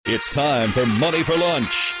It's time for Money for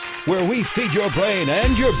Lunch, where we feed your brain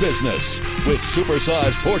and your business with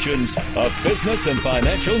supersized portions of business and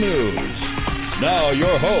financial news. Now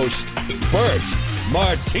your host, Bert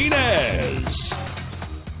Martinez.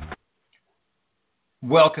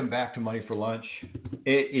 Welcome back to Money for Lunch.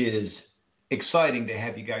 It is exciting to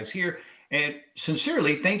have you guys here. And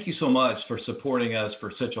sincerely, thank you so much for supporting us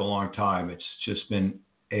for such a long time. It's just been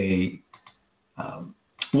a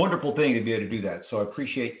wonderful thing to be able to do that. So I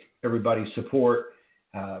appreciate everybody's support.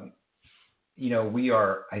 We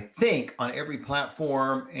are, I think, on every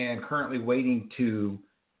platform and currently waiting to,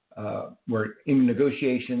 we're in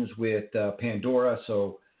negotiations with Pandora.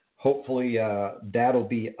 So hopefully that'll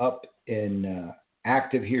be up and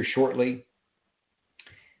active here shortly.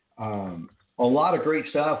 A lot of great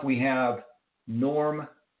stuff. We have Norm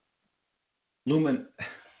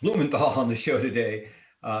Blumenthal on the show today.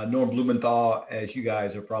 Norm Blumenthal, as you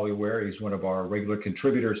guys are probably aware, he's one of our regular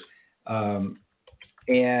contributors.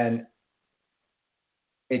 And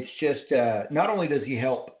it's just, not only does he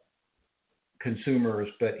help consumers,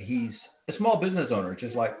 but he's a small business owner,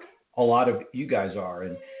 just like a lot of you guys are.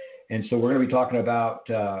 And so we're going to be talking about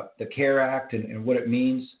the CARE Act and what it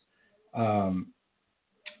means.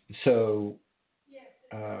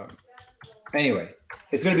 Anyway,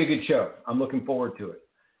 it's going to be a good show. I'm looking forward to it.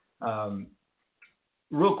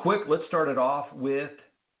 Real quick, let's start it off with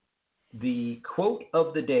the quote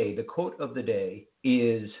of the day. The quote of the day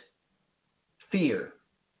is fear.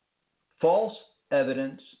 False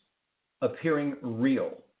evidence appearing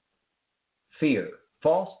real. Fear.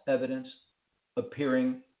 False evidence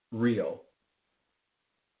appearing real.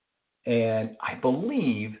 And I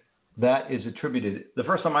believe that is attributed, the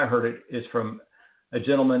first time I heard it is from a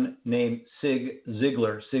gentleman named Zig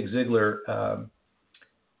Ziglar. Zig Ziglar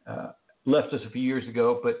left us a few years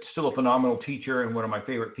ago, but still a phenomenal teacher and one of my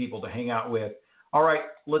favorite people to hang out with. All right,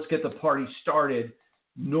 let's get the party started.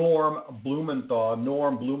 Norm Blumenthal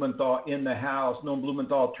in the house. Norm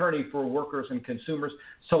Blumenthal, attorney for workers and consumers,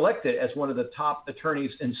 selected as one of the top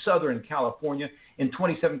attorneys in Southern California. In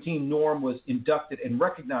 2017, Norm was inducted and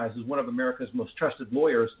recognized as one of America's most trusted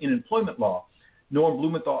lawyers in employment law. Norm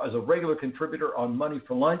Blumenthal is a regular contributor on Money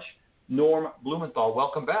for Lunch. Norm Blumenthal,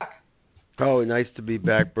 welcome back. Oh, nice to be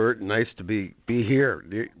back, Bert. Nice to be here,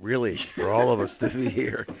 really, for all of us to be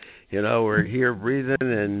here. You know, we're here breathing,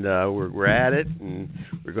 and we're at it, and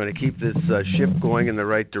we're going to keep this ship going in the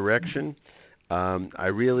right direction. I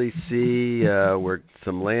really see where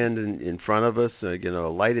some land in front of us, a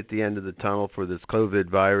light at the end of the tunnel for this COVID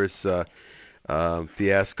virus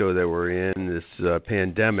fiasco that we're in, this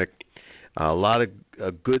pandemic. A lot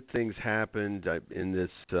of good things happened in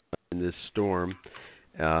this storm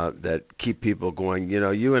that keep people going. You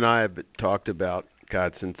know, you and I have talked about,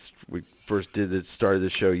 God, since we first started the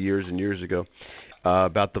show years and years ago,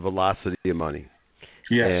 about the velocity of money.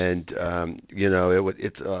 Yes. And,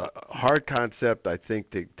 it's a hard concept, I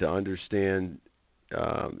think, to understand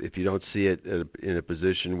if you don't see it in a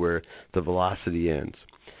position where the velocity ends.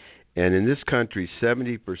 And in this country,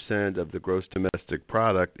 70% of the gross domestic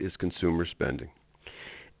product is consumer spending.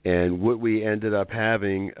 And what we ended up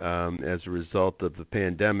having as a result of the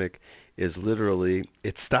pandemic is literally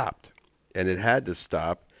it stopped. And it had to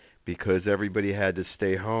stop because everybody had to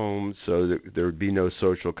stay home so that there would be no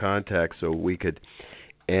social contact so we could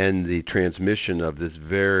end the transmission of this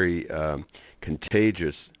very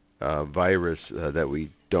contagious virus that we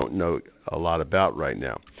don't know a lot about right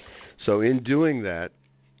now. So in doing that,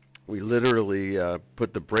 we literally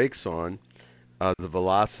put the brakes on the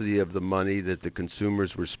velocity of the money that the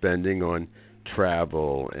consumers were spending on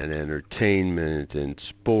travel and entertainment and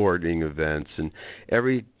sporting events and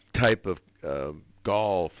every type of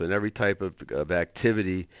golf and every type of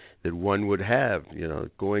activity that one would have,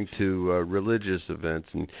 going to religious events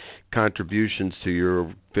and contributions to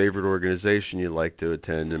your favorite organization you like to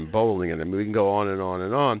attend and bowling. And I mean, we can go on and on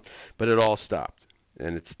and on, but it all stopped.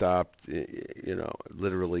 And it stopped,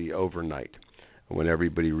 literally overnight when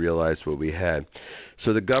everybody realized what we had.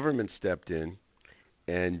 So the government stepped in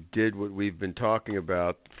and did what we've been talking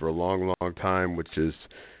about for a long, long time, which is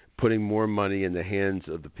putting more money in the hands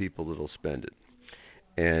of the people that will spend it.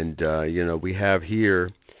 And, we have here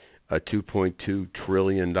a $2.2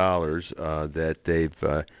 trillion that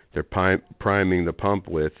they're priming the pump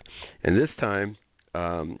with. And this time,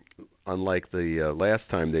 unlike the last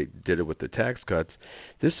time they did it with the tax cuts,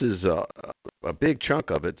 this is a big chunk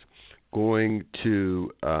of it going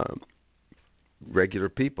to regular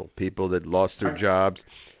people that lost their jobs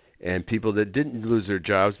and people that didn't lose their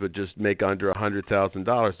jobs but just make under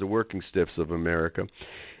 $100,000, the working stiffs of America.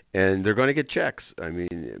 And they're going to get checks. I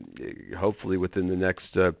mean, hopefully within the next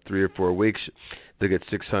 3 or 4 weeks, They get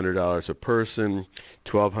 $600 a person,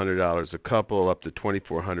 $1,200 a couple, up to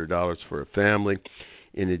 $2,400 for a family.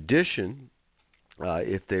 In addition,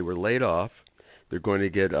 if they were laid off, they're going to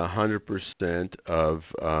get 100% of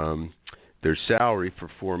their salary for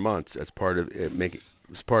 4 months as part of it,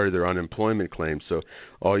 as part of their unemployment claim. So,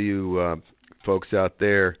 all you folks out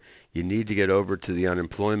there, you need to get over to the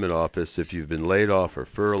unemployment office if you've been laid off or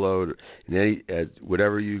furloughed,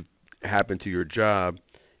 whatever you happen to your job.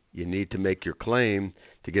 You need to make your claim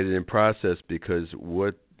to get it in process, because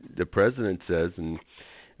what the president says, and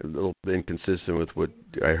a little bit inconsistent with what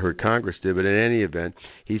I heard Congress did, but in any event,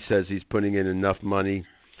 he says he's putting in enough money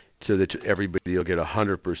so that everybody will get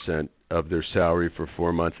 100% of their salary for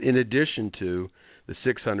 4 months, in addition to the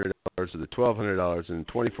 $600 or the $1,200 and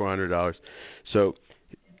 $2,400. So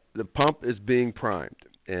the pump is being primed,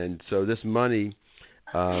 and so this money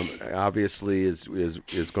obviously is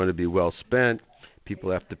going to be well spent.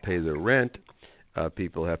 People have to pay their rent.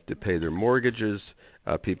 People have to pay their mortgages.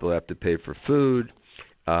 People have to pay for food.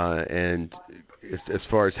 And as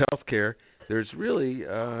far as health care, there's really,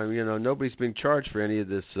 nobody's being charged for any of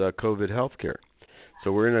this COVID health care.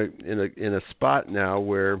 So we're in a spot now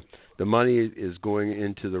where the money is going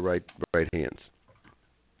into the right hands.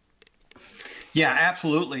 Yeah,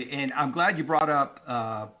 absolutely. And I'm glad you brought up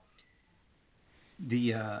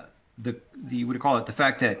the what do you call it? The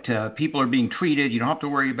fact that people are being treated. You don't have to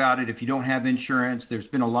worry about it if you don't have insurance. There's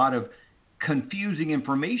been a lot of confusing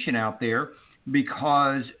information out there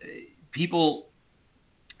because people,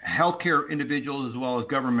 healthcare individuals as well as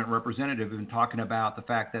government representatives, have been talking about the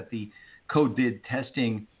fact that the COVID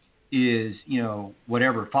testing is,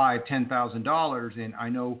 whatever, $5,000-$10,000, and I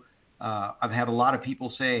know I've had a lot of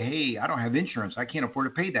people say, "Hey, I don't have insurance. I can't afford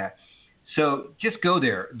to pay that." So just go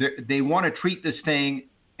there. They want to treat this thing,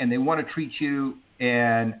 and they want to treat you,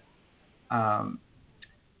 and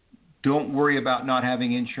don't worry about not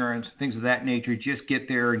having insurance, things of that nature. Just get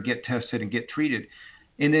there and get tested and get treated.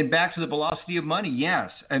 And then back to the velocity of money. Yes.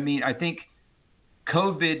 I mean, I think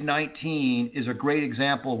COVID-19 is a great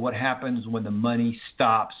example of what happens when the money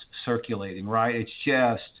stops circulating, right? It's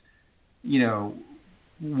just,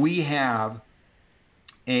 we have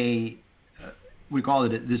we call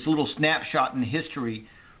it this little snapshot in history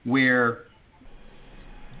where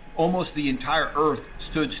almost the entire earth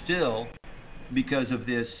stood still because of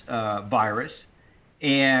this virus.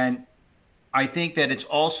 And I think that it's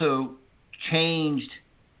also changed,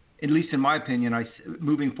 at least in my opinion,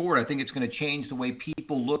 moving forward, I think it's going to change the way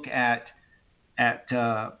people look at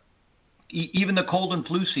even the cold and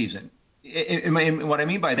flu season. And what I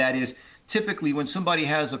mean by that is typically when somebody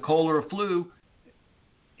has a cold or a flu,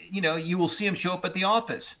 you will see them show up at the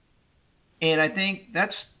office. And I think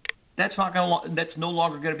that's no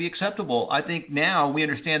longer going to be acceptable. I think now we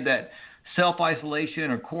understand that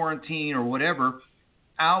self-isolation or quarantine or whatever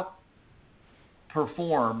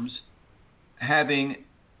outperforms having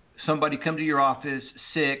somebody come to your office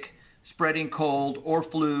sick, spreading cold or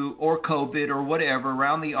flu or COVID or whatever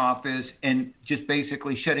around the office and just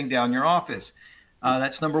basically shutting down your office.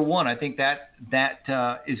 That's number one. I think that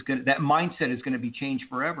mindset is going to be changed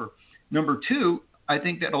forever. Number two, I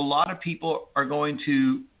think that a lot of people are going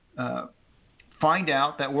to find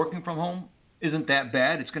out that working from home isn't that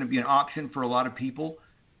bad. It's going to be an option for a lot of people.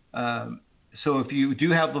 So if you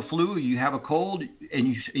do have the flu, you have a cold,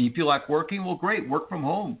 and you feel like working, well, great, work from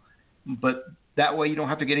home. But that way you don't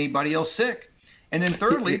have to get anybody else sick. And then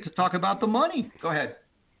thirdly, to talk about the money. Go ahead.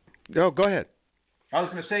 No, go ahead. I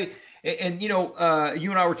was going to say, and you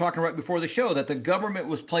and I were talking right before the show that the government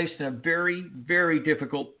was placed in a very, very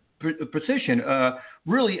difficult position,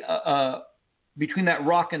 really between that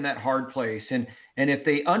rock and that hard place. And if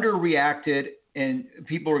they underreacted, and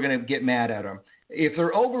people are going to get mad at them. If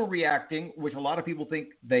they're overreacting, which a lot of people think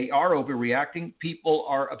they are overreacting, people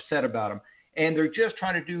are upset about them. And they're just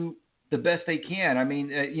trying to do the best they can. I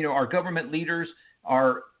mean, our government leaders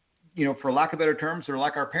are, for lack of better terms, they're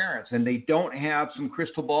like our parents, and they don't have some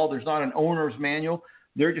crystal ball. There's not an owner's manual.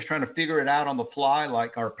 They're just trying to figure it out on the fly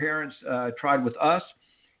like our parents tried with us.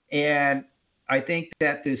 And I think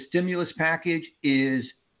that the stimulus package is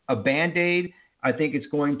a Band-Aid. I think it's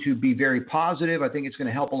going to be very positive. I think it's going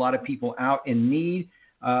to help a lot of people out in need.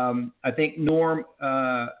 I think, Norm,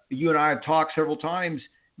 you and I have talked several times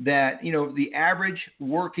that, the average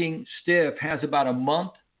working stiff has about a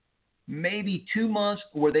month, maybe 2 months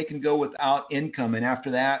where they can go without income. And after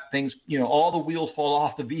that, things, all the wheels fall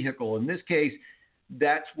off the vehicle. In this case,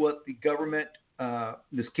 that's what the government,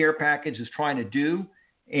 this care package is trying to do.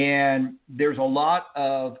 And there's a lot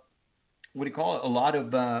of, a lot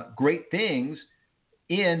of great things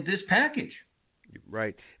in this package.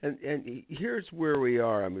 Right. And here's where we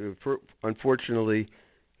are. I mean, unfortunately,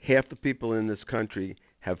 half the people in this country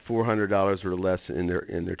have $400 or less in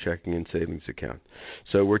their checking and savings account.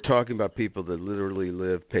 So we're talking about people that literally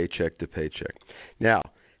live paycheck to paycheck. Now,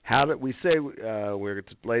 how did we say we're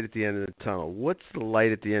light at the end of the tunnel? What's the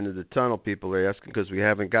light at the end of the tunnel, people are asking, because we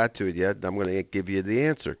haven't got to it yet. I'm going to give you the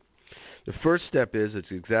answer. The first step is,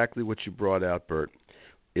 it's exactly what you brought out, Bert,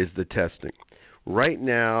 is the testing. Right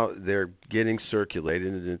now, they're getting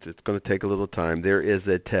circulated, and it's going to take a little time. There is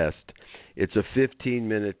a test. It's a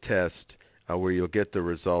 15-minute test where you'll get the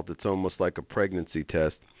result. It's almost like a pregnancy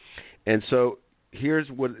test. And so here's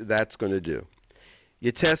what that's going to do.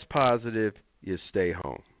 You test positive, you stay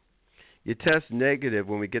home. You test negative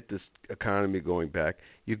when we get this economy going back,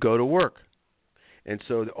 you go to work. And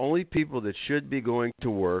so the only people that should be going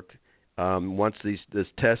to work once this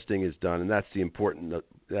testing is done, and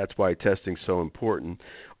that's why testing is so important,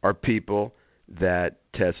 are people that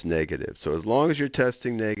test negative. So as long as you're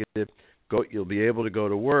testing negative, you'll be able to go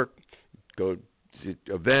to work, go to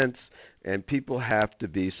events, and people have to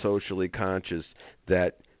be socially conscious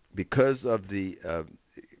that because of the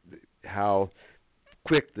how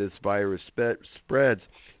quick this virus spreads,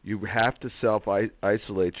 you have to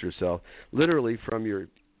self-isolate yourself, literally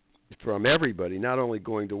from everybody, not only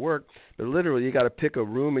going to work, but literally you got to pick a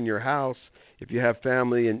room in your house if you have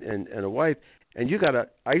family and a wife, and you got to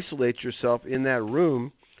isolate yourself in that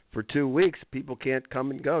room for 2 weeks. People can't come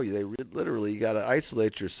and go. You got to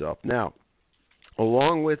isolate yourself. Now,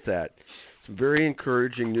 along with that, some very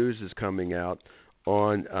encouraging news is coming out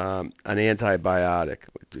on an antibiotic.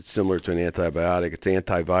 It's similar to an antibiotic. It's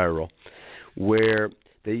antiviral, where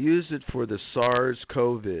they use it for the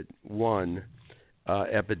SARS-CoV-1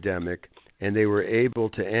 epidemic, and they were able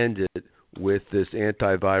to end it with this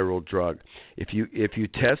antiviral drug. If you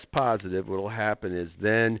test positive, what will happen is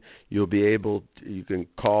then you can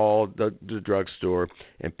call the drugstore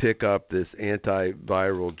and pick up this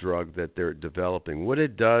antiviral drug that they're developing. What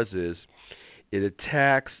it does is it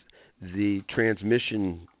attacks the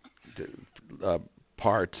transmission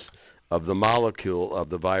parts of the molecule of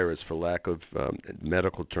the virus, for lack of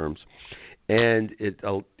medical terms, and it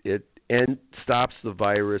stops the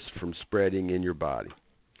virus from spreading in your body.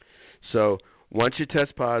 So once you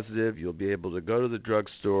test positive, you'll be able to go to the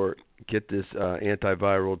drugstore, get this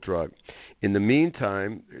antiviral drug. In the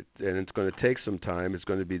meantime, and it's going to take some time, it's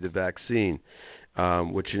going to be the vaccine,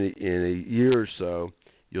 which in a year or so,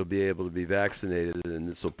 you'll be able to be vaccinated, and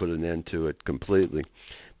this will put an end to it completely.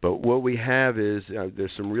 But what we have is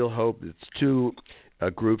there's some real hope. It's two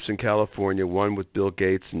groups in California, one with Bill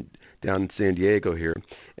Gates down in San Diego here,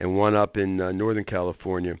 and one up in Northern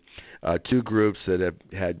California. Two groups that have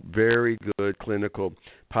had very good clinical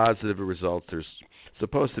positive results. There's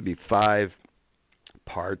supposed to be 5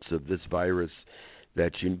 parts of this virus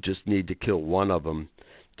that you just need to kill one of them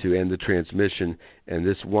to end the transmission. And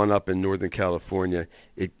this one up in Northern California,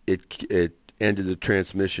 it ended the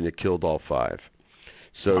transmission. It killed all 5.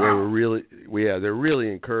 So They were they're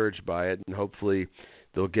really encouraged by it, and hopefully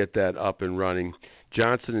they'll get that up and running.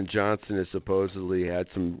 Johnson & Johnson has supposedly had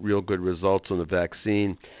some real good results on the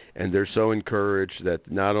vaccine, and they're so encouraged that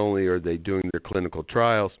not only are they doing their clinical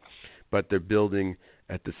trials, but they're building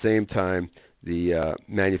at the same time the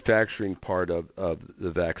manufacturing part of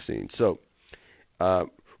the vaccine. So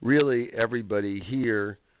really everybody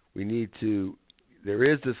here, there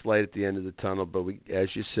is this light at the end of the tunnel, but as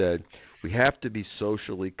you said, we have to be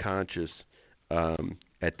socially conscious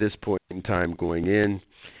at this point in time going in,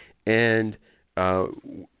 and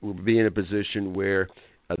we'll be in a position where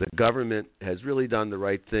the government has really done the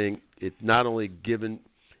right thing. It's not only given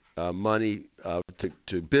money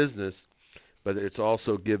to business, but it's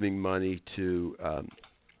also giving money to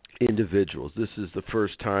individuals. This is the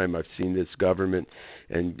first time I've seen this government,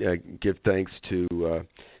 and give thanks to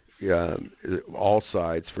all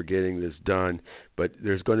sides for getting this done. But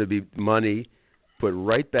there's going to be money put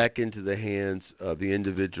right back into the hands of the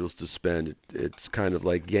individuals to spend. It's kind of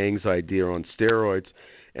like Yang's idea on steroids,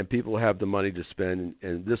 and people have the money to spend,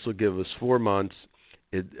 and this will give us 4 months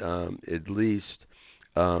at least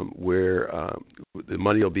where the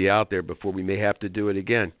money will be out there before we may have to do it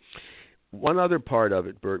again. One other part of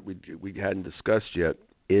it, Bert, we hadn't discussed yet,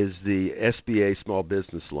 is the SBA small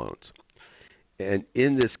business loans. And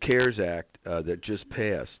in this CARES Act that just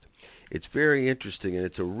passed, it's very interesting, and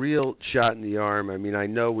it's a real shot in the arm. I mean, I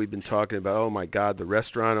know we've been talking about, oh, my God, the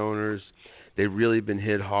restaurant owners, they've really been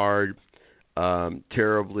hit hard,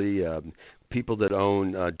 terribly. People that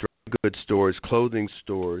own dry goods stores, clothing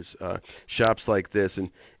stores, shops like this.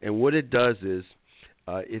 And what it does is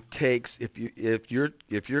it takes, if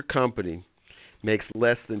your company makes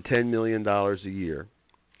less than $10 million a year,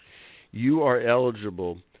 you are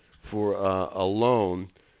eligible for a loan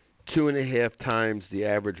 2.5 times the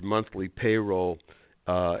average monthly payroll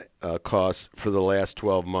cost for the last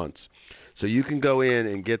 12 months. So you can go in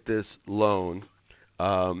and get this loan,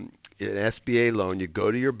 an SBA loan. You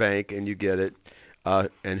go to your bank and you get it.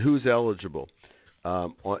 And who's eligible?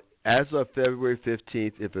 As of February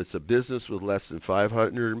 15th, if it's a business with less than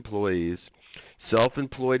 500 employees,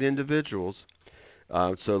 self-employed individuals,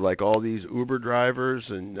 so like all these Uber drivers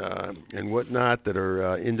and whatnot that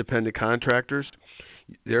are independent contractors,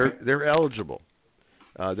 they're eligible.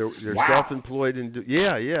 They're wow. self-employed and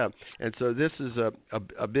yeah. And so this is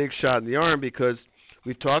a big shot in the arm, because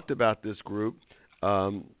we've talked about this group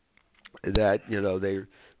that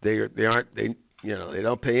they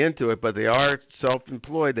don't pay into it, but they are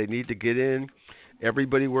self-employed. They need to get in.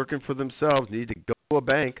 Everybody working for themselves need to go to a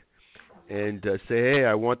bank and say, hey,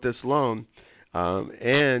 I want this loan.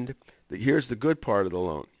 And here's the good part of the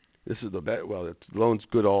loan. This is the loan's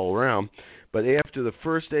good all around. But after the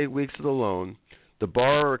first 8 weeks of the loan, the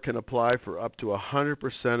borrower can apply for up to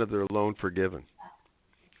 100% of their loan forgiven.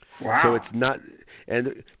 Wow. So it's not,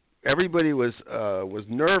 and everybody was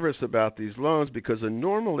nervous about these loans, because a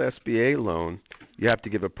normal SBA loan, you have to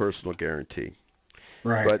give a personal guarantee.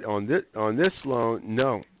 Right. But on this loan,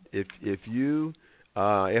 no. If you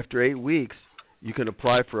after 8 weeks, you can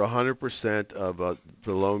apply for 100% of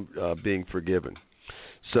the loan being forgiven.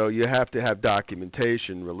 So you have to have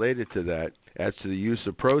documentation related to that as to the use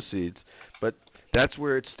of proceeds. But that's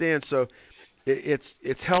where it stands. So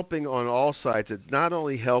it's helping on all sides. It's not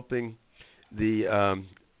only helping the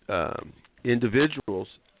individuals,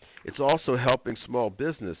 it's also helping small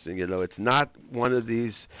business. And, it's not one of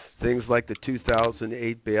these things like the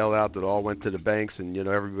 2008 bailout that all went to the banks and,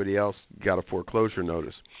 everybody else got a foreclosure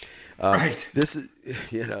notice. Right. This is,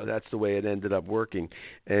 that's the way it ended up working.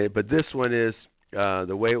 But this one is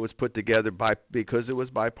the way it was put together because it was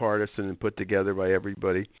bipartisan and put together by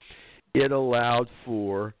everybody. It allowed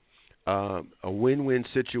for a win-win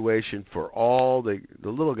situation for all the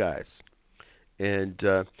little guys. And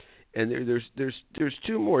there's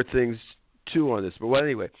two more things too on this. But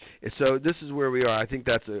anyway, so this is where we are. I think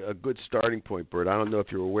that's a good starting point, Bert. I don't know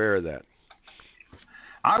if you're aware of that.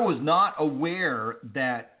 I was not aware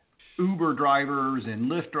that Uber drivers and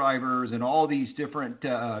Lyft drivers and all these different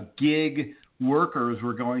gig workers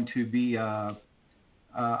were going to be allowed.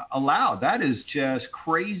 That is just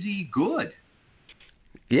crazy good.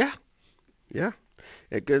 Yeah.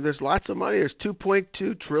 There's lots of money. There's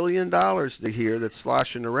 $2.2 trillion here that's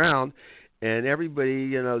sloshing around, and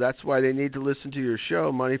everybody, that's why they need to listen to your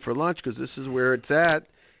show, Money for Lunch, because this is where it's at.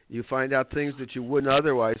 You find out things that you wouldn't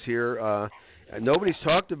otherwise hear. Nobody's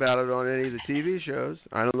talked about it on any of the TV shows.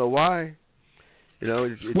 I don't know why. Well,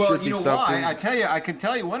 you know why? I can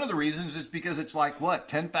tell you one of the reasons is because it's like,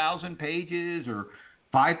 10,000 pages or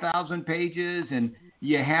 5,000 pages, and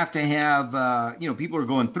you have to have, people are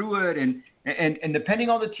going through it, and depending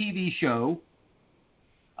on the TV show,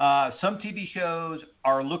 some TV shows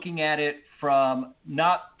are looking at it from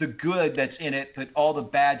not the good that's in it, but all the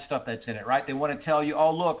bad stuff that's in it, right? They want to tell you,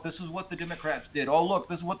 oh, look, this is what the Democrats did. Oh, look,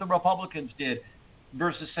 this is what the Republicans did,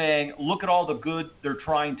 versus saying, look at all the good they're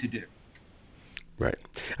trying to do. Right.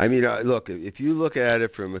 I mean, look, if you look at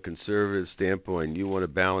it from a conservative standpoint, you want to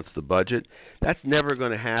balance the budget, that's never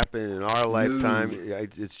going to happen in our lifetime.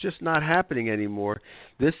 It's just not happening anymore.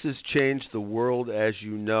 This has changed the world as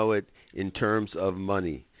you know it in terms of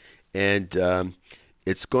money. And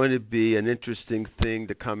it's going to be an interesting thing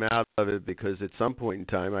to come out of it, because at some point in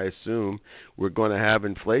time, I assume, we're going to have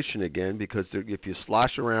inflation again, because if you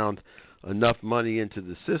slosh around enough money into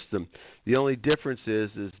the system, the only difference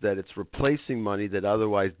is that it's replacing money that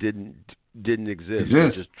otherwise didn't exist.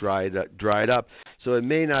 It just dried up. So it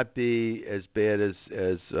may not be as bad as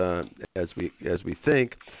we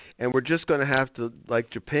think, and we're just going to have to, like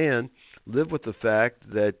Japan, live with the fact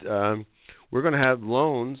that we're going to have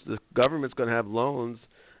loans. The government's going to have loans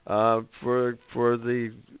for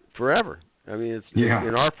forever. I mean, it's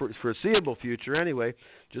in our foreseeable future anyway.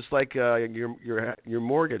 Just like your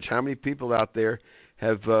mortgage. How many people out there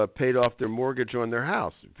have paid off their mortgage on their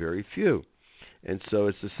house? Very few. And so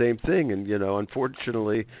it's the same thing. And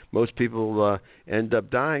unfortunately, most people end up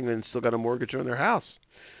dying and still got a mortgage on their house.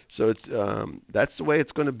 So it's that's the way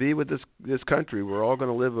it's going to be with this country. We're all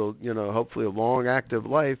going to live hopefully a long, active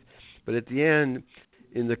life. But at the end,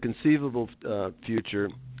 in the conceivable future,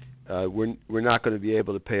 we're not going to be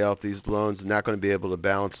able to pay off these loans. We're not going to be able to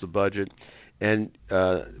balance the budget. And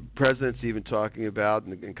President's even talking about,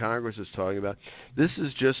 and Congress is talking about, this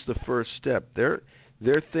is just the first step. They're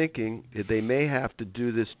thinking that they may have to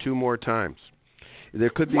do this 2 more times. There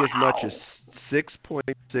could be as much as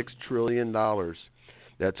 $6.6 trillion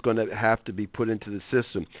that's going to have to be put into the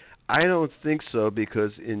system. I don't think so,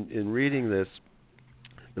 because in reading this,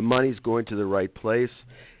 the money's going to the right place.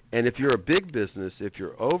 And if you're a big business, if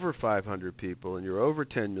you're over 500 people and you're over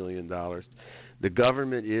 $10 million, the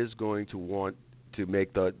government is going to want to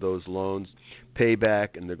make those loans pay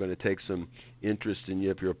back, and they're going to take some interest in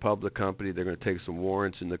you. If you're a public company, they're going to take some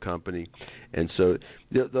warrants in the company. And so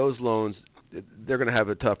those loans, they're going to have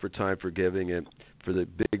a tougher time forgiving it for the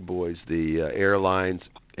big boys, the airlines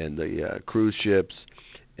and the cruise ships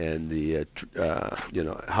and the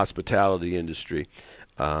hospitality industry.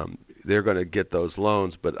 They're going to get those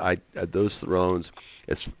loans, but those loans,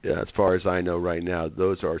 as far as I know right now,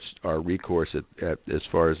 those are recourse as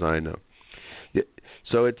far as I know.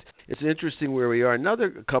 So it's interesting where we are. Another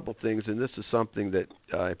couple things, and this is something that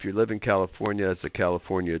if you live in California as a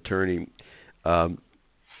California attorney, I'm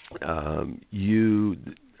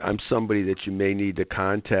somebody that you may need to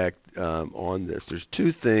contact on this. There's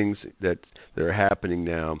two things that are happening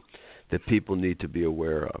now that people need to be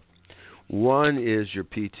aware of. One is your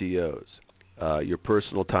PTOs, your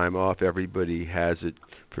personal time off. Everybody has it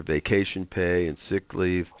for vacation pay and sick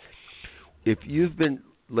leave. If you've been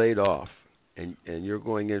laid off and you're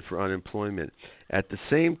going in for unemployment, at the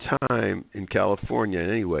same time in California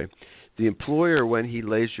anyway, the employer, when he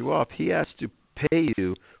lays you off, he has to pay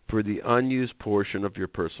you for the unused portion of your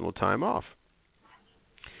personal time off.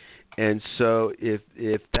 And so if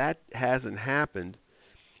that hasn't happened,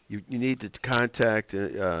 you need to contact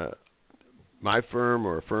my firm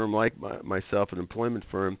or a firm like myself, an employment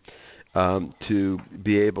firm, to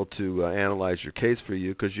be able to analyze your case for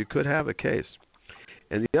you, because you could have a case.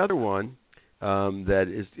 And the other one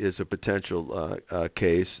that is a potential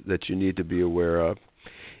case that you need to be aware of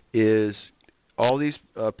is all these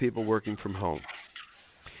people working from home.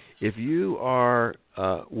 If you are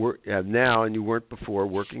have now, and you weren't before,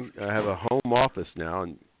 working, have a home office now,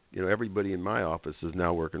 and everybody in my office is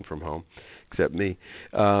now working from home, except me.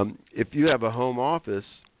 If you have a home office,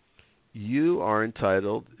 you are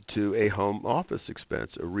entitled to a home office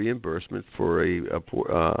expense, a reimbursement for an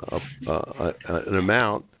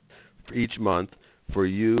amount for each month for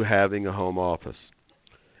you having a home office.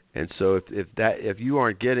 And so if you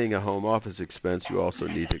aren't getting a home office expense, you also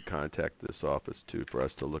need to contact this office too for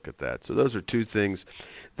us to look at that. So those are two things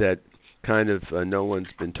that kind of no one's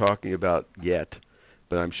been talking about yet,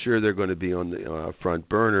 but I'm sure they're going to be on the front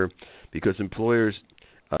burner, because employers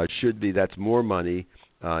should be. That's more money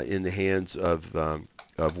in the hands of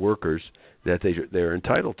workers that they're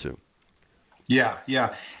entitled to. Yeah.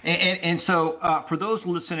 And so for those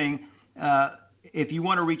listening, if you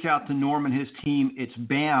want to reach out to Norm and his team, it's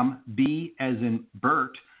BAM, B as in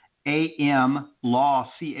Bert,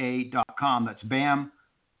 amlawca.com. That's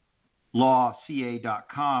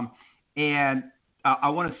bamlawca.com. And I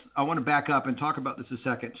want to back up and talk about this a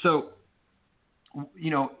second. So,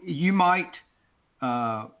 you might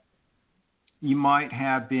have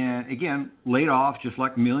been, again, laid off, just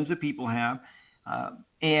like millions of people have,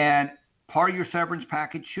 and part of your severance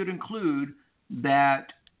package should include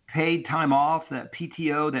that paid time off, that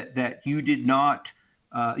PTO that you did not,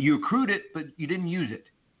 you accrued it, but you didn't use it.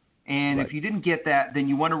 And right. If you didn't get that, then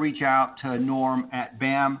you want to reach out to Norm at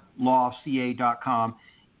bamlawca.com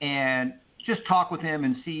and just talk with him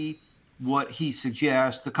and see what he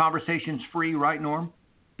suggests. The conversation's free, right, Norm?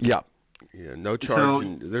 Yeah, no charge.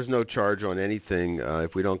 So, there's no charge on anything.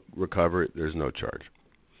 If we don't recover it, there's no charge.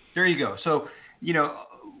 There you go. So,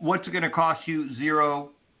 what's it going to cost you? $0.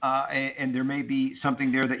 And there may be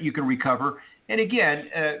something there that you can recover. And again,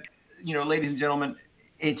 ladies and gentlemen,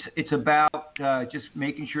 it's about just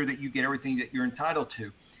making sure that you get everything that you're entitled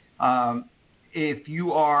to. If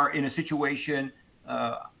you are in a situation,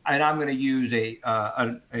 and I'm going to use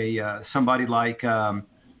somebody like I'm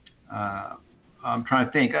trying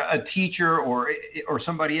to think, a teacher or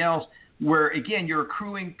somebody else, where again you're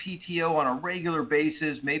accruing PTO on a regular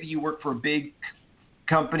basis. Maybe you work for a big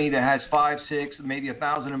company that has 5, 6, maybe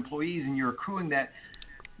 1,000 employees, and you're accruing that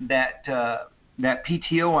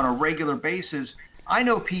PTO on a regular basis. I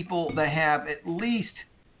know people that have at least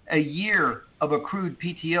a year of accrued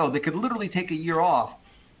PTO. They could literally take a year off.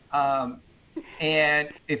 And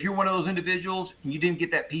if you're one of those individuals and you didn't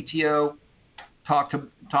get that PTO, talk to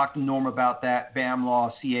Norm about that,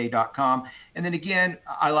 bamlawca.com. And then again,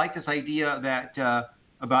 I like this idea that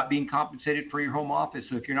about being compensated for your home office.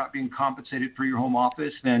 So if you're not being compensated for your home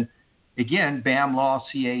office, then again,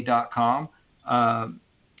 bamlawca.com.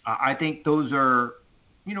 I think those are,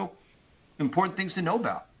 important things to know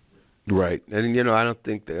about. Right. And I don't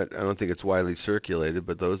think it's widely circulated,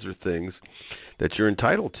 but those are things that you're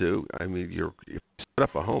entitled to. I mean, if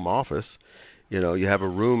up a home office. You have a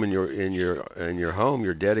room in your home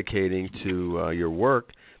you're dedicating to your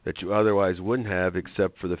work that you otherwise wouldn't have,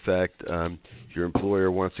 except for the fact your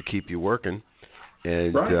employer wants to keep you working,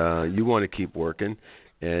 and you want to keep working,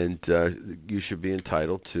 and you should be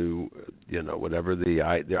entitled to whatever the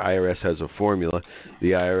IRS has a formula,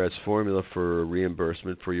 the IRS formula for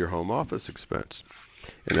reimbursement for your home office expense.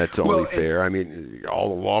 And that's only fair. I mean,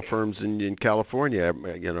 all the law firms in California,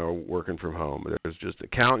 are working from home. There's just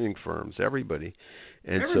accounting firms, everybody.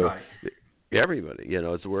 And everybody,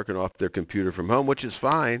 is working off their computer from home, which is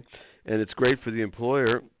fine, and it's great for the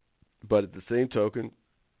employer. But at the same token,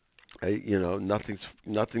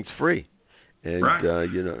 nothing's free, and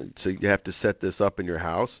so you have to set this up in your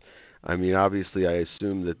house. I mean, obviously, I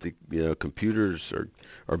assume that the computers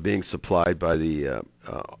are being supplied by the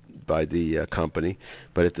company,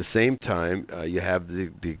 but at the same time, you have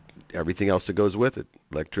the everything else that goes with it: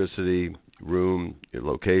 electricity, room, your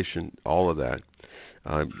location, all of that.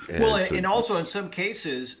 And also in some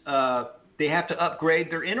cases, they have to upgrade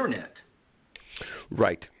their internet.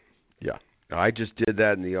 Right. Yeah. I just did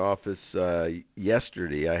that in the office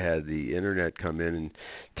yesterday. I had the internet come in and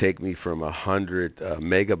take me from 100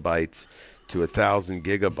 megabytes to 1,000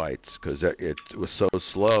 gigabytes because it was so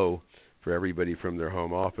slow for everybody from their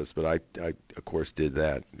home office. But I of course, did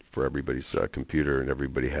that for everybody's computer, and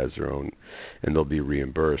everybody has their own, and they'll be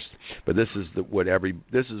reimbursed. But this is what every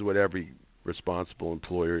responsible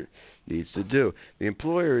employer needs to do. The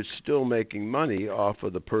employer is still making money off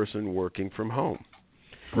of the person working from home.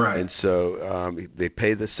 Right. And so they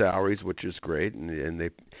pay the salaries, which is great,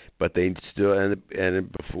 but they still and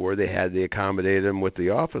before they accommodated them with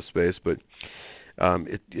the office space, but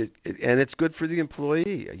it's good for the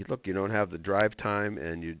employee. Look, you don't have the drive time,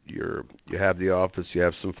 and you have the office. You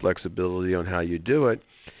have some flexibility on how you do it,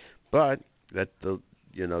 but that the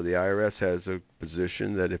IRS has a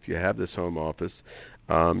position that if you have this home office,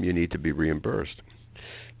 you need to be reimbursed.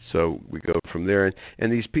 So we go from there, and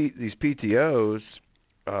these PTOs.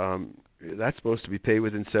 That's supposed to be paid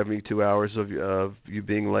within 72 hours of you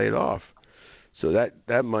being laid off. So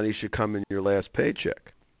that money should come in your last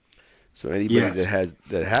paycheck. So anybody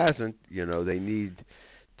that hasn't, they need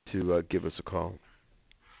to give us a call.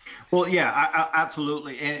 Well, yeah,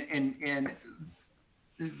 absolutely. And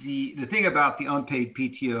the thing about the unpaid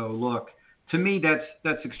PTO, look, to me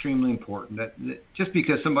that's extremely important. That just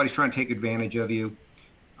because somebody's trying to take advantage of you,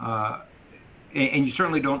 and you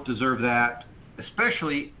certainly don't deserve that.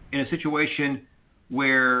 Especially in a situation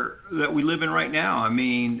that we live in right now. I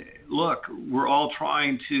mean, look, we're all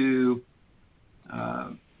trying to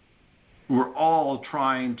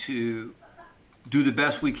do the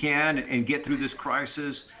best we can and get through this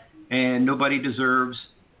crisis, and nobody deserves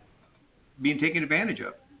being taken advantage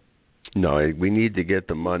of. No, we need to get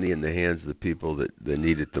the money in the hands of the people that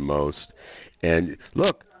need it the most. And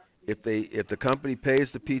look, if the company pays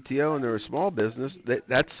the PTO and they're a small business,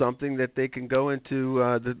 that's something that they can go into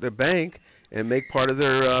the bank and make part of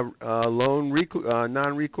their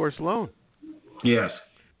non-recourse loan. Yes.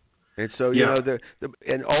 And so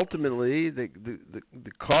and ultimately the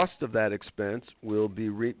cost of that expense will be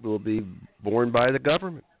borne by the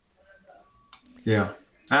government. Yeah.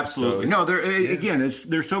 Absolutely. So,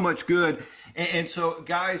 there's so much good. And so,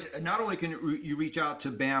 guys, not only can you reach out to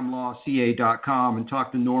bamlawca.com and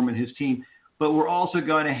talk to Norm and his team, but we're also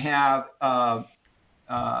going to have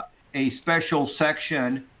a special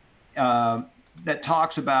section that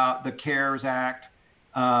talks about the CARES Act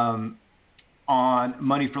on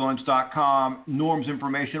moneyforlunch.com. Norm's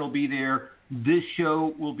information will be there. This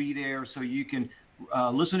show will be there, so you can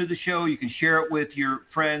listen to the show. You can share it with your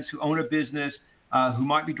friends who own a business, who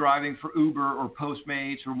might be driving for Uber or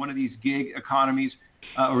Postmates or one of these gig economies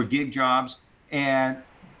or gig jobs, and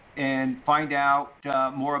find out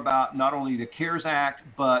more about not only the CARES Act,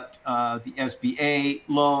 but the SBA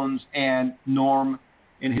loans and Norm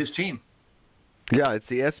and his team. Yeah, it's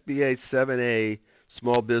the SBA 7A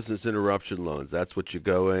Small Business Interruption Loans. That's what you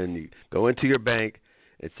go in. You go into your bank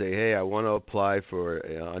and say, hey, I want to apply for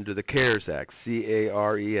under the CARES Act,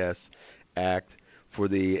 CARES Act, for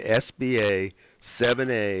the SBA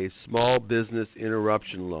 7A Small Business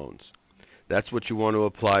Interruption Loans. That's what you want to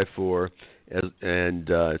apply for, and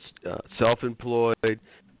self-employed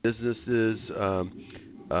businesses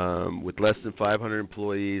with less than 500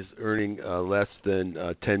 employees earning less than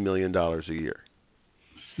 $10 million a year.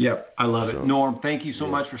 Yep, I love it. Norm, thank you so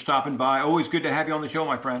much for stopping by. Always good to have you on the show,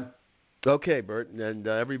 my friend. Okay, Bert, and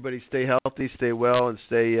everybody stay healthy, stay well, and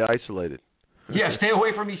stay isolated. Yeah, stay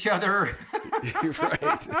away from each other. Right.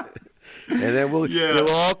 And then we'll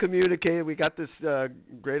all communicate. We got this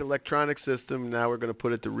great electronic system. Now we're going to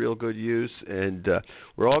put it to real good use, and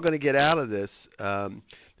we're all going to get out of this.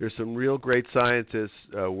 There's some real great scientists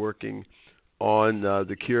working on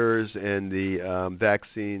the cures and the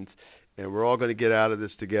vaccines, and we're all going to get out of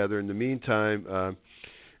this together. In the meantime,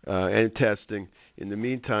 and testing. In the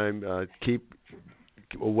meantime, keep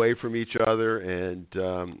away from each other, and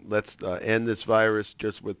let's end this virus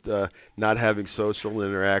just with not having social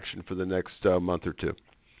interaction for the next month or two.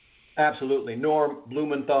 Absolutely. Norm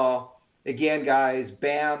Blumenthal. Again, guys,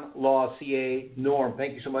 BAM Law CA. Norm,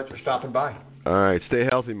 thank you so much for stopping by. All right. Stay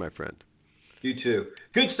healthy, my friend. You too.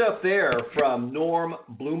 Good stuff there from Norm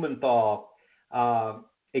Blumenthal.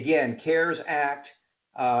 Again, CARES Act.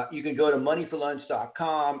 You can go to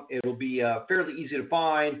moneyforlunch.com. It'll be fairly easy to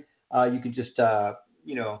find. You can just,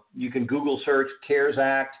 you can Google search CARES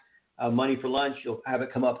Act, Money for Lunch. You'll have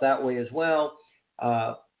it come up that way as well.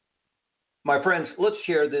 My friends, let's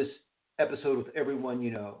share this episode with everyone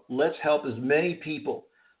you know. Let's help as many people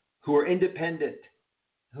who are independent,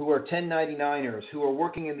 who are 1099ers, who are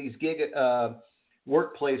working in these gig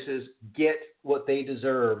workplaces get what they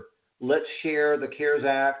deserve. Let's share the CARES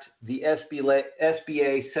Act, the SBA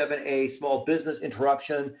 7A Small Business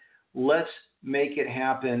Interruption. Let's make it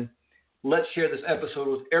happen. Let's share this episode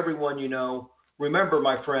with everyone you know. Remember,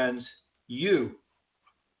 my friends, you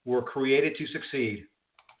were created to succeed.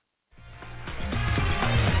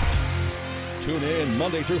 Tune in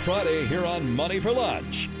Monday through Friday here on Money for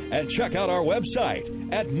Lunch, and check out our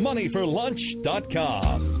website at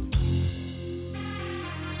moneyforlunch.com.